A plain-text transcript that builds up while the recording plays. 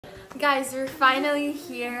Guys, we're finally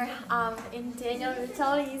here in Daniele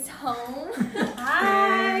Vitale's home.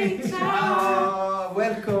 Hi! Ciao!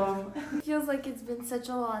 Welcome! It feels like it's been such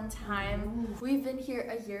a long time. We've been here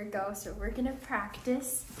a year ago, so we're gonna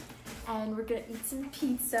practice and we're gonna eat some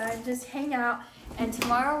pizza and just hang out. And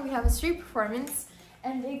tomorrow we have a street performance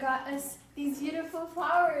and they got us these beautiful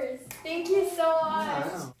flowers. Thank you so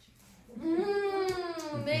much.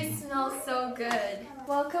 They smell so good.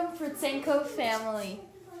 Welcome Protsenko family.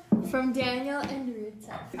 From Daniel and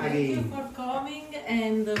Rita. Thank you for coming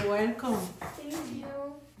and welcome. Thank you.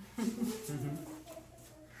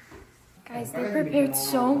 Guys, they prepared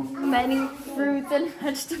so many fruits and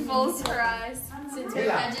vegetables for us since we're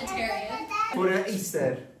vegetarian. For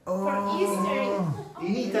Easter. For Easter.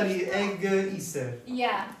 In Italy, egg Easter.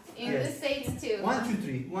 Yeah, in the States too. 1, 2,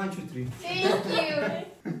 3. 1, 2, 3. Thank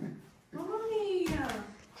you. Mamma mia!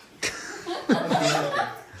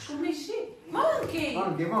 Come si? Monkey!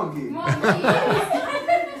 Monkey.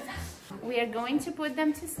 We are going to put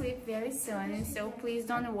them to sleep very soon, so please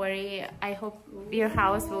don't worry. I hope your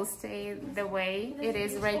house will stay the way it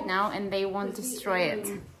is right now and they won't destroy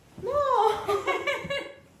it. No!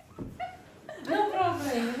 No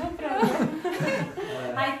problem, no problem.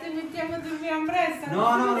 Hai te mettiamo a dormire presto?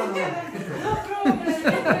 No. No problem, no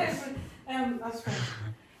problem. Aspetta.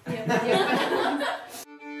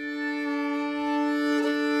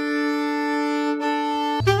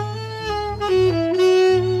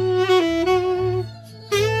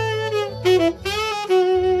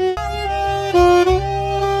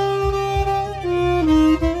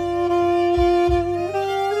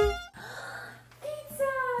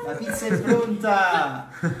 La pizza è pronta!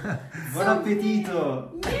 Buon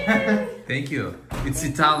appetito! Thank you. It's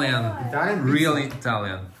Italian. Italian Really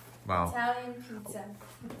Italian. Wow. Italian pizza.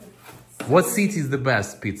 What city is the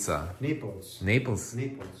best pizza? Naples. Naples?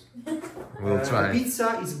 Naples. We'll try.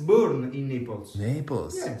 Pizza is born in Naples.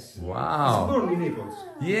 Naples? Yes. Wow. It's born in Naples.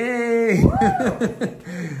 Yay!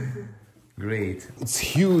 Great. It's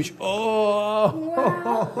huge.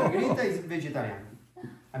 Oh! Margherita is vegetarian.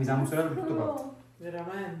 Avvisiamo mozzarella per tutto fatto.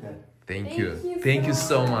 Veramente? Thank you. Thank you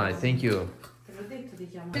so much. Thank you. Te l'ho detto di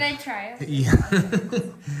chiamare. Can I try it? Yeah.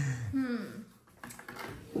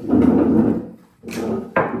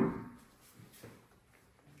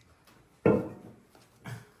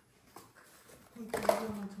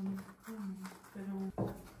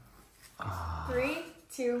 Three,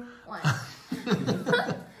 2, 1.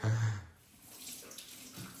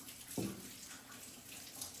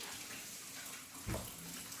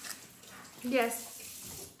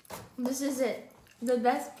 Yes, this is it. The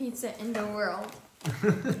best pizza in the world.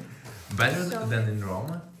 Better than in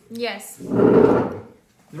Rome? Yes.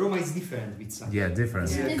 Roma is different pizza. Yeah,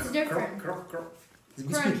 different. It's different. Croc. It's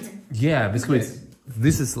Crunchy. biscuit. Yeah, biscuits.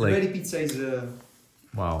 This is like... Very pizza is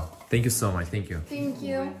Wow. Thank you so much. Thank you. Thank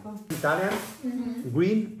you. Italian.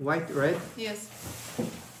 Green, white, red. Yes.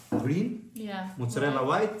 Green. Yeah. Mozzarella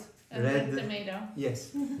white. Red. Tomato.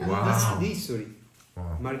 Yes. Wow. That's the history.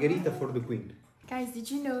 Wow. Margherita for the queen. Guys,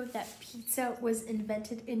 did you know that pizza was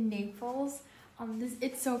invented in Naples?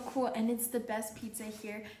 It's so cool, and it's the best pizza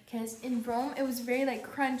here because in Rome it was very like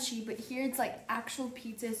crunchy, but here it's like actual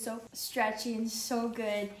pizza. It's so stretchy and so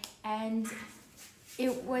good, and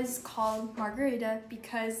it was called Margherita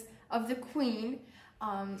because of the queen.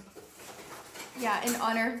 Yeah, in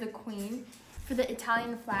honor of the queen. For the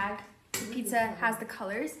Italian flag, the pizza has the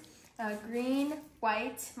colors green,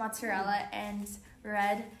 white, mozzarella, and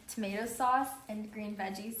red tomato sauce and green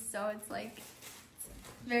veggies. So it's like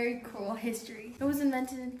very cool history. It was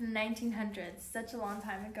invented in the 1900s, such a long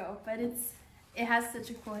time ago, but it has such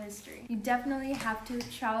a cool history. You definitely have to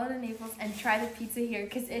travel to Naples and try the pizza here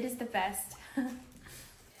because it is the best.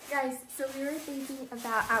 Guys, so we were thinking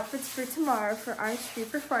about outfits for tomorrow for our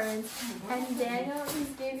street performance, and Daniel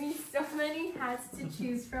just gave me so many hats to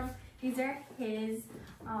choose from. These are his,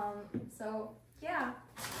 so yeah,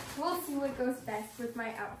 we'll see what goes best with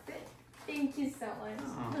my outfit. Thank you so much.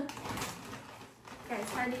 Guys,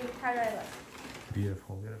 how do I look?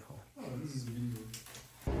 Beautiful, beautiful. Oh, this is beautiful.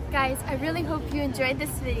 Guys, I really hope you enjoyed this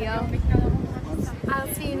video. I'll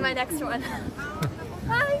see you in my next one.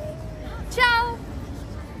 Bye! Ciao!